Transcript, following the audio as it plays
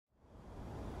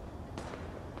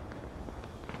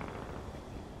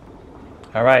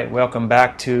Alright, welcome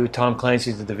back to Tom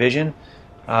Clancy's The Division.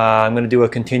 I'm going to do a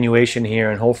continuation here,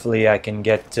 and hopefully I can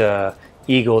get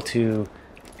Eagle to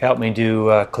help me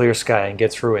do Clear Sky and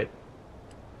get through it.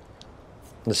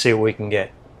 Let's see what we can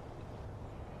get.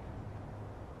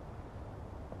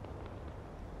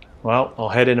 Well, I'll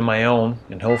head into my own,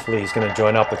 and hopefully he's going to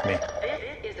join up with me.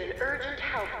 This is an urgent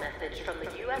health message from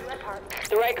the U.S. Department.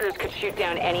 The Rikers could shoot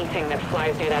down anything that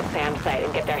flies near that SAM site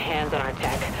and get their hands on our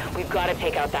tech. We've got to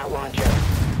take out that launcher.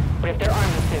 But if they're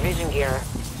armed with division gear,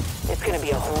 it's going to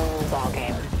be a whole new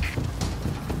ballgame.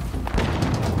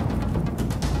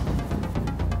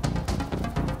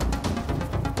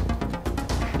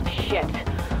 Shit.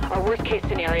 Our worst case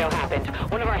scenario happened.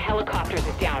 One of our helicopters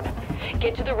is down.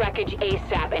 Get to the wreckage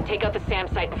ASAP and take out the SAM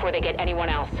site before they get anyone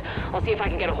else. I'll see if I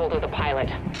can get a hold of the pilot.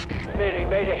 Mayday,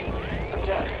 mayday. I'm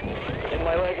down. In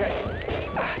my leg.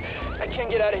 I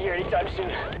can't get out of here anytime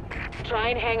soon. Try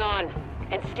and hang on.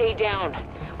 And stay down.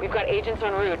 We've got agents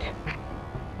en route.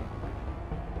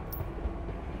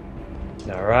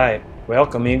 Alright,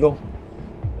 welcome Eagle.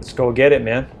 Let's go get it,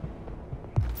 man.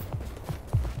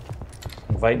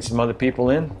 Inviting some other people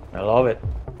in. I love it.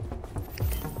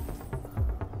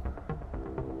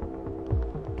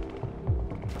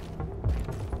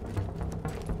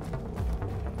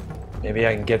 Maybe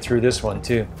I can get through this one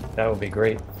too. That would be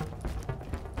great.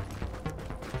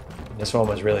 This one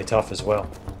was really tough as well.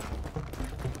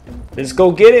 Let's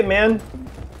go get it, man.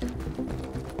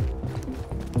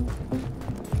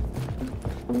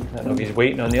 I don't know if he's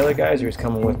waiting on the other guys or he's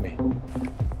coming with me.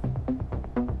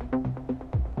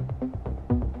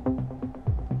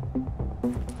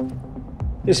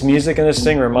 This music in this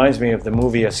thing reminds me of the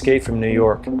movie Escape from New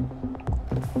York.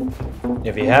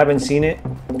 If you haven't seen it,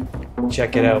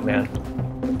 check it out, man.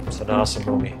 It's an awesome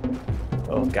movie.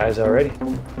 Oh, guys already?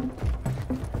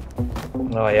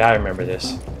 Oh yeah, I remember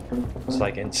this. It's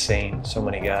like insane. So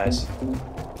many guys.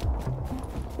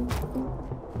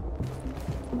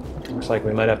 Looks like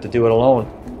we might have to do it alone.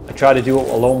 I tried to do it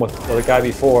alone with the guy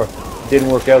before. It didn't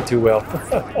work out too well.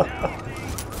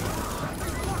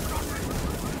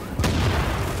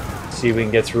 See if we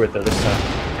can get through it though this time.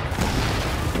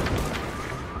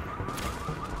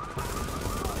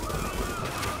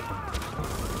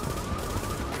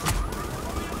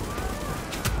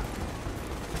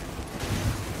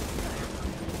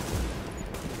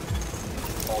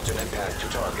 Alternate path to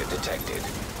target detected.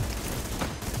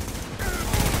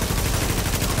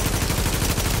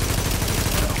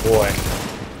 Boy.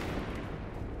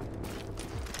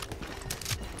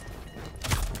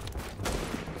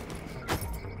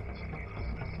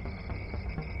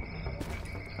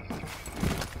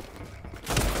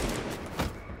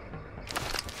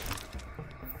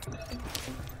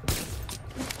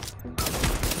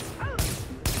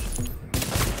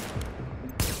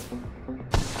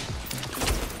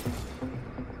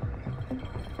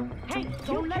 Hey,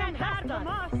 don't let him have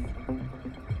us!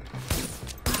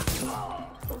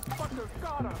 Those fuckers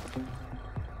got us.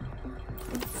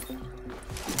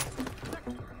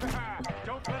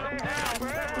 Don't let them down,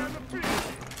 man.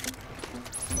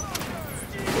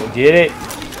 Go get it.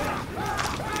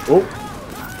 Oh.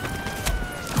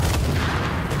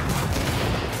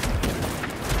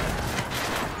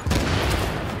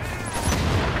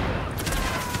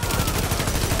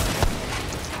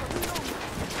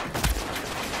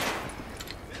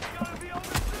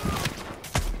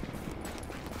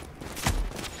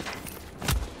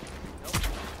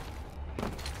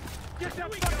 Get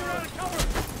that fucker out of cover!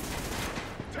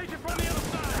 Take it from the other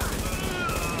side!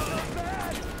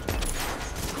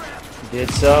 Get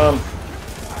some.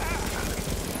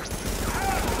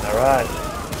 Alright.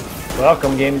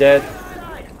 Welcome, Game Dead.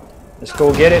 Let's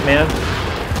go get it, man.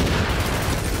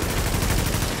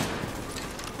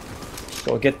 Let's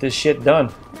go get this shit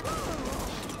done.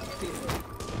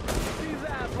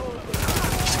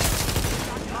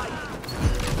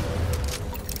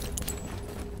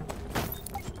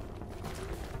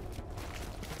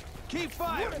 Keep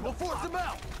firing! We'll force them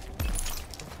out!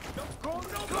 Don't go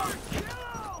nowhere!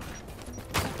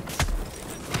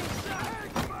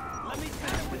 Let me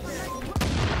finish with this!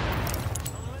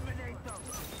 Eliminate them!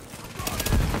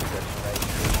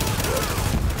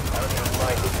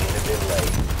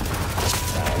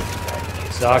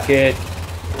 Socket.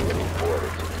 We're looking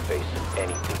forward to the face of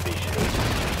any division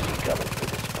agency coming for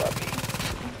this puppy.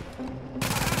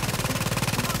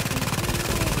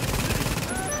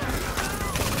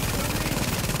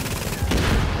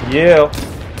 Yeah.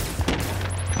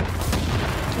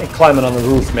 Ain't climbing on the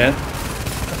roof, man.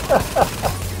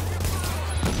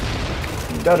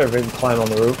 You better climb on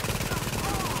the roof.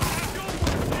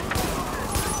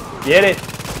 Get it.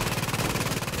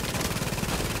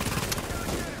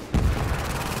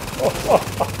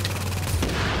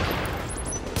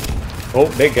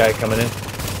 Oh, big guy coming in.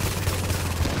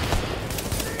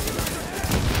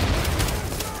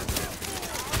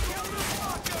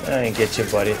 I ain't get you,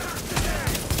 buddy.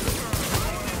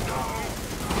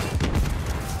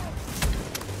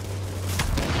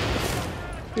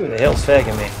 Who the hell's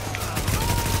fagging me?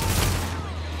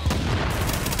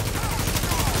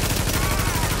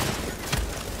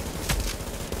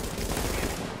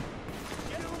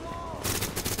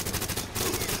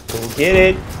 Go get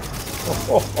it!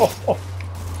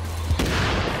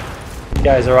 You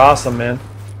guys are awesome, man.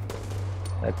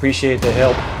 I appreciate the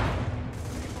help.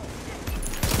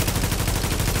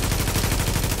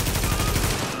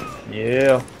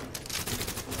 Yeah.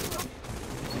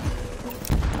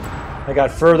 I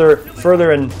got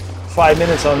further in 5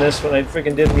 minutes on this when I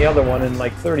freaking did the other one in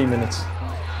like 30 minutes.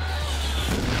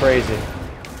 Crazy.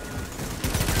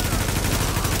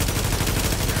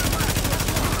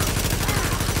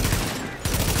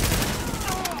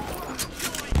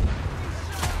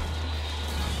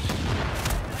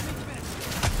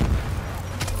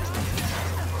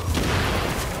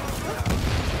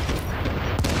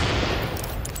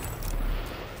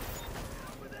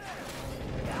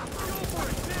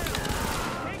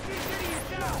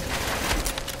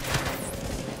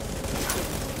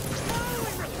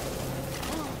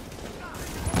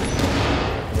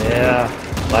 Yeah,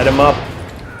 light him up.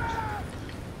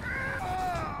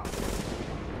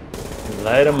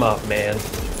 Light him up, man.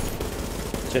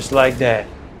 Just like that.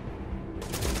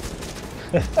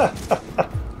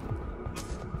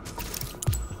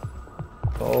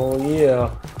 Oh,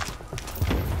 yeah.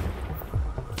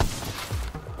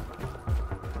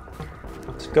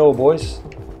 Let's go, boys.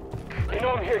 They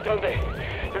know I'm here, don't they?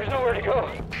 There's nowhere to go.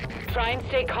 Try and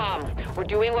stay calm. We're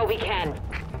doing what we can.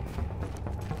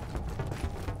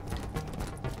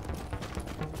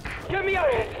 Get me out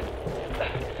of here!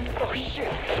 Oh,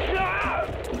 shit!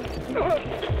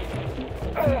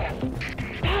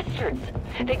 Bastards!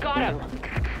 They got him!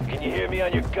 Can you hear me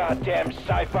on your goddamn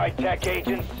sci-fi tech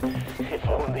agents? If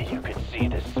only you could see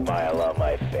the smile on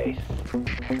my face.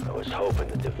 I was hoping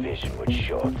the division would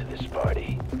show up to this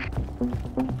party.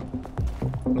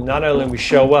 Not only we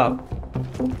show up,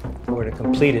 we're to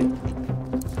complete it.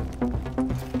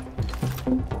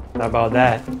 How about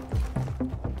that?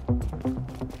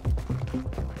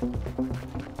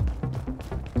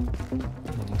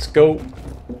 Let's go.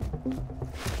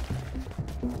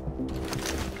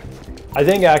 I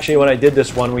think actually when I did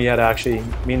this one, we had actually,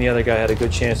 me and the other guy had a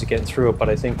good chance of getting through it, but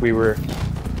I think we were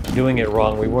doing it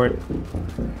wrong. We weren't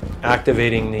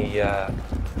activating the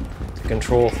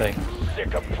control thing.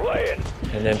 Sick of playing.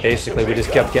 And then basically we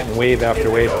just kept getting wave after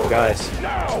wave of guys.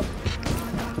 Now!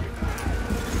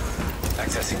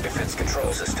 Accessing defense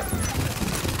control system.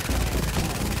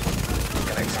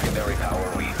 Connect secondary power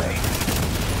relay.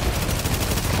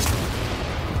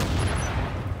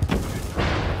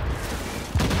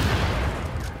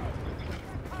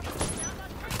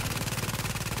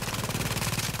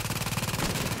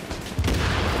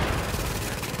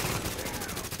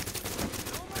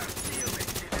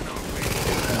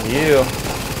 You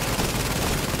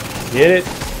get it?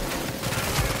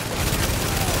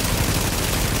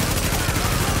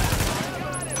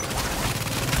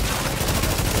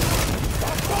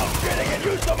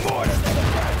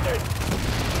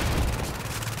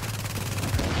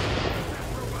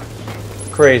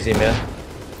 Crazy, man.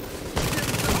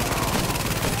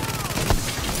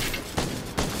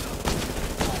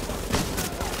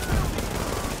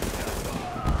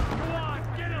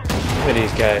 Look at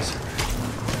these guys.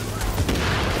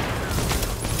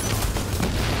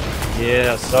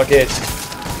 Yeah, suck it.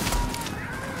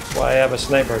 That's why I have a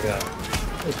sniper gun.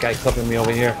 This guy clipping me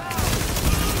over here.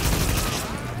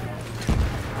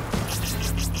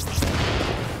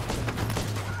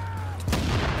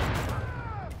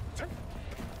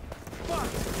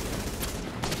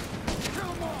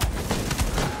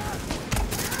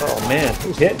 Oh man,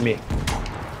 who's hitting me?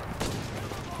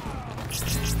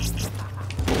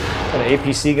 Got an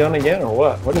APC gun again or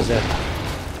what? What is that?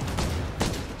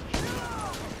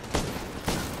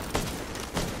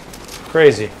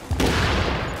 Crazy.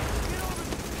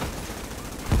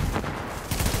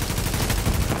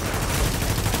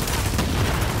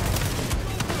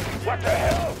 What the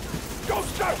hell? Don't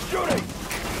stop shooting!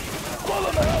 Pull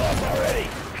them the hell up already!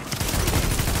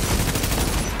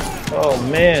 Oh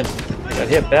man, I got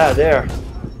hit bad there.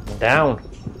 Down.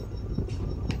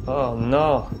 Oh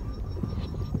no.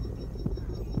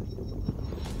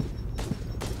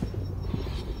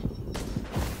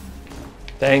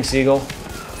 Thanks, Eagle.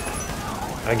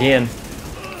 Again.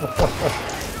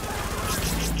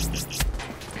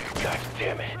 God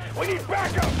damn it. We need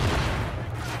backup!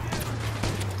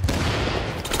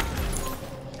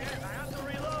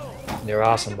 You're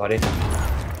awesome, buddy.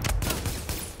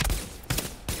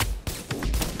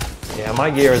 Yeah, my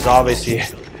gear is obviously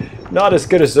not as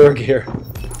good as their gear.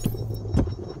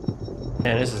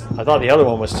 Man, this is, I thought the other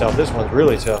one was tough. This one's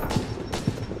really tough.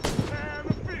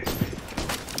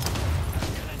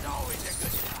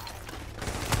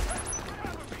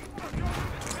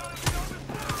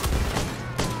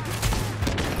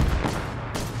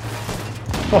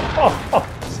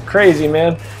 It's crazy,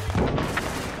 man.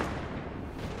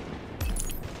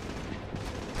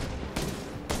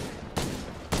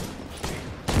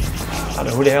 I don't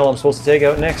know who the hell I'm supposed to take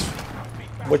out next.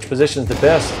 Which position's the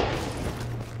best?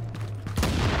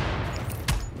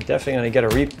 I'm definitely going to get a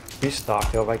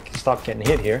restock though if I can stop getting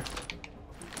hit here.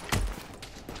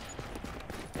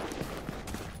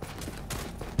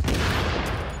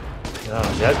 No,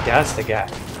 that's the guy.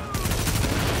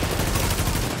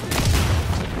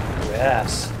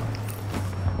 Yes.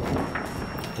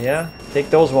 Yeah, take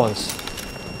those ones.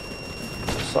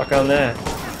 Suck on that.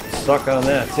 Suck on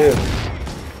that too.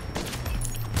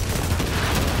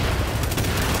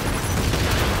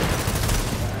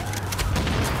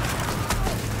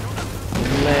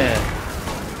 Man,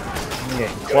 I'm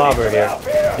getting clobbered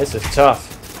here. This is tough.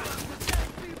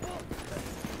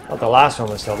 Not the last one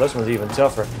was tough. This one's even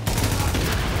tougher.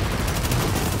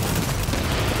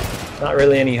 Not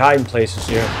really any hiding places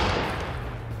here.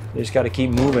 You just got to keep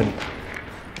moving.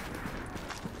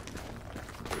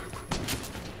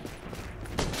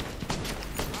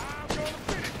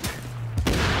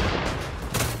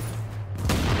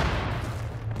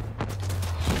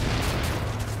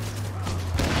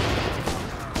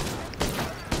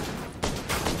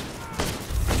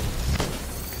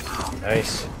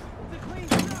 Nice.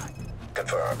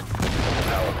 Confirmed.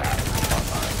 Power pack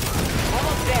online.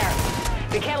 Almost there.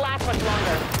 We can't last much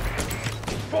longer.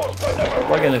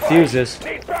 We're going to fuse this.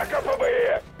 Need backup over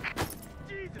here!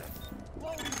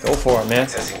 Go for it, man.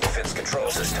 Accessing defense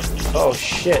control system. Oh,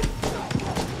 shit.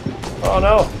 Oh,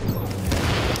 no.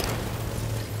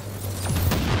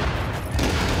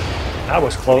 That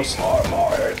was close. More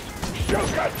mortars! Shoot,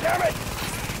 goddammit!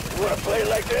 You wanna play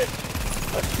like this?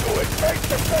 Let's do it face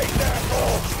to face,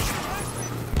 asshole!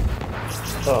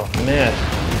 Oh, man.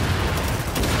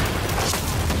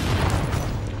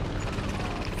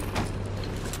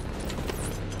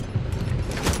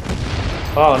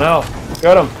 Oh, no.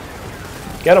 Get him.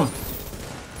 Get him.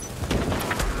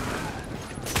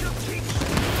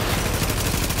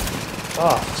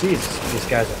 Oh, Jesus. These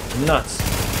guys are nuts.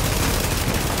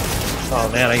 Oh,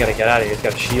 man, I gotta get out of here. He's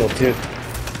got a shield, too.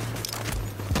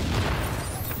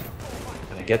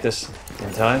 Can I get this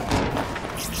in time?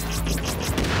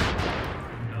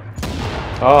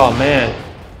 Oh, man.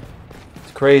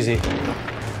 It's crazy.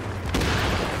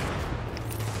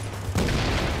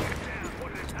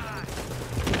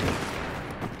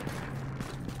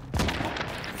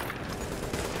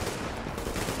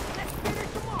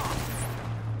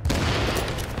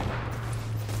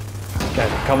 Guys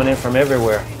are coming in from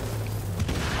everywhere.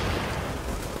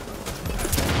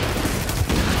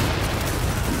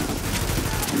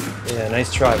 Yeah,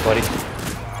 nice try, buddy.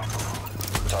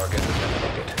 Target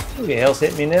eliminated. Who the hell's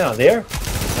hitting me now? There?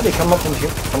 How did he come up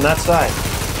from that side?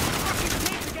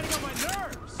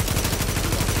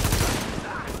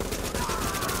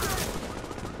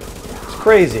 It's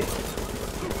crazy.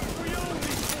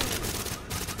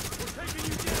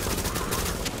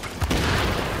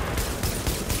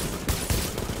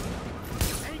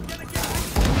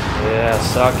 Yeah,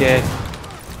 suck it.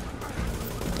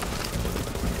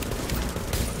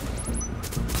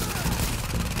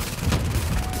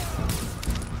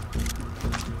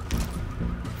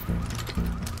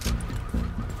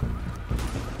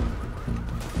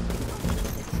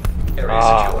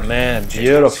 Oh man,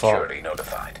 beautiful. Security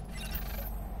notified.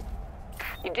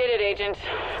 You did it, Agent.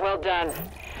 Well done.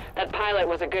 That pilot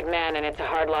was a good man, and it's a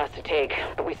hard loss to take.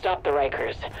 But we stopped the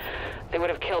Rikers. They would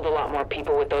have killed a lot more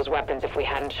people with those weapons if we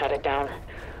hadn't shut it down.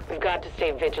 We've got to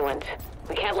stay vigilant.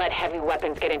 We can't let heavy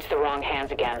weapons get into the wrong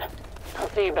hands again. I'll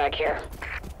see you back here.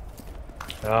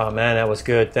 Oh man, that was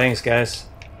good. Thanks, guys.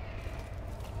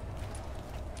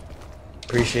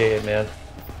 Appreciate it, man.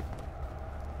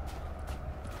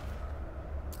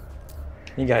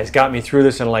 You guys got me through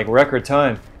this in like record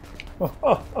time.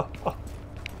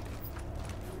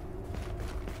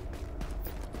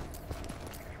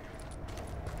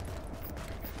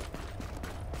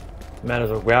 Might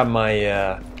as well grab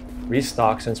my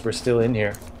restock since we're still in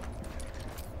here.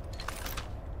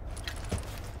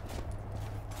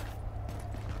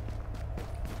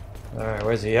 Alright,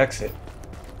 where's the exit?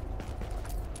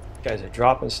 You guys are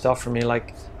dropping stuff for me.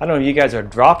 Like, I don't know if you guys are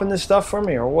dropping this stuff for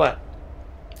me or what.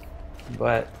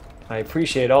 But I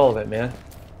appreciate all of it, man.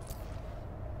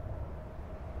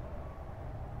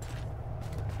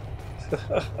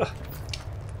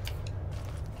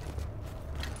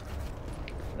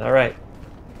 All right.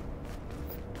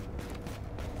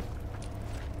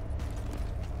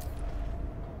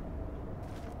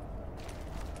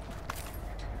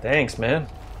 Thanks, man.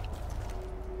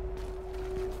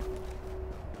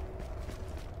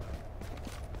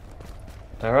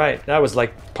 All right, that was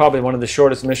like probably one of the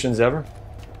shortest missions ever.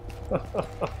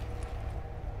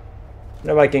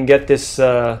 If I can get this.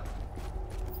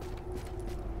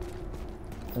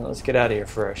 Let's get out of here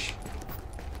first.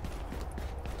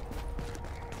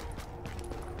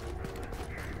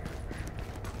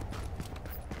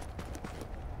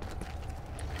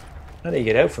 How do you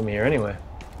get out from here anyway?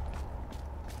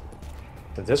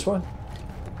 To this one?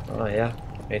 Oh yeah,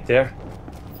 right there.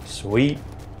 Sweet.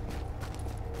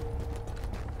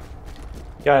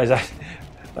 Guys,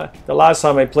 the last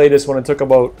time I played this one, it took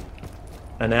about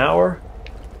an hour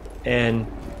and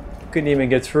couldn't even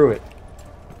get through it.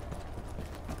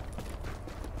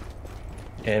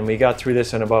 And we got through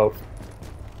this in about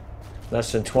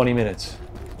less than 20 minutes.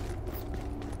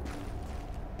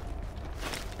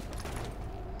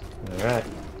 All right.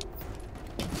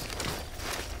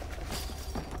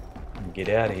 Get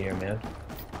out of here, man.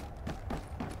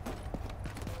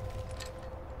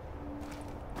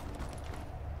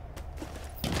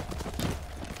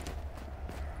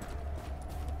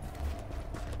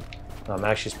 I'm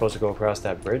actually supposed to go across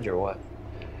that bridge or what?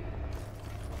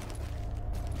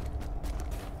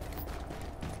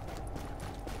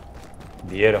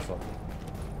 Beautiful.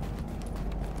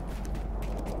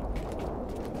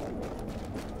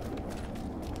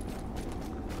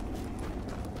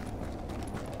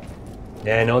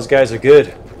 Yeah, and those guys are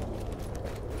good.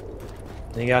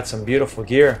 They got some beautiful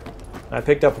gear. I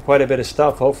picked up quite a bit of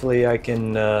stuff. Hopefully I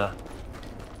can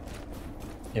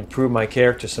improve my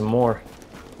character some more.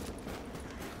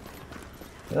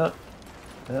 Yeah,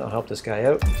 I'll help this guy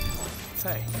out.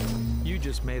 Hey, you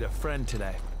just made a friend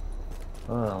today.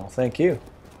 Oh, thank you.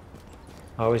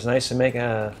 Always nice to make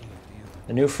a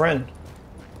new friend.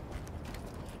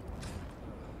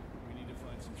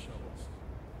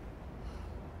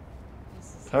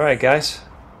 All right, guys.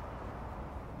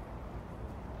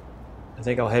 I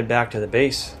think I'll head back to the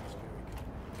base.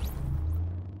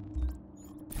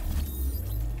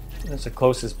 That's the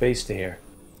closest base to here.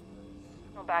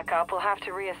 We'll back up. We'll have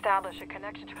to reestablish a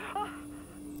connection.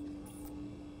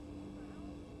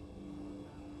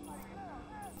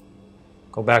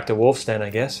 Go back to Wolf's Den, I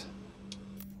guess.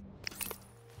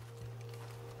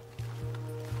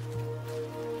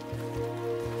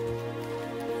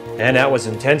 And that was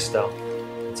intense, though.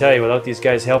 I tell you, without these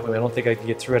guys helping me, I don't think I can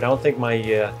get through it. I don't think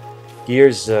my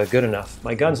gear's good enough.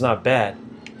 My gun's not bad,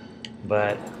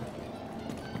 but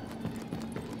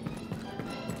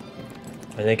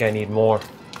I think I need more.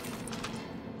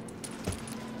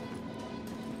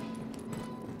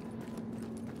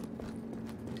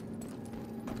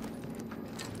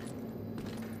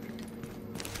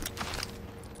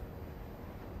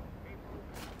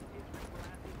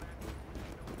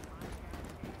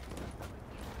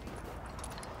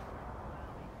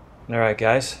 Alright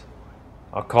guys,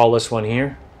 I'll call this one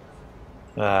here.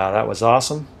 That was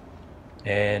awesome.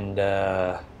 And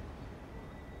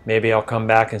maybe I'll come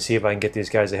back and see if I can get these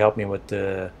guys to help me with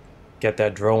get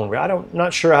that drone. I'm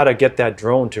not sure how to get that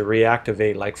drone to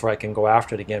reactivate, like where I can go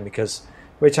after it again, because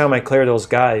every time I clear those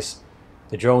guys,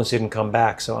 the drones didn't come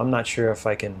back. So I'm not sure if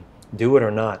I can do it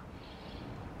or not.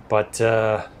 But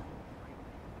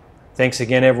thanks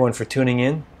again everyone for tuning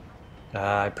in.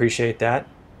 I appreciate that.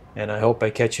 And I hope I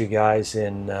catch you guys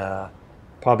in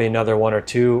probably another one or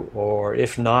two, or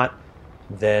if not,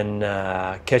 then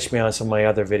catch me on some of my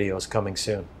other videos coming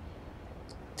soon.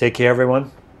 Take care,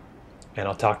 everyone, and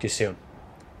I'll talk to you soon.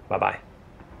 Bye-bye.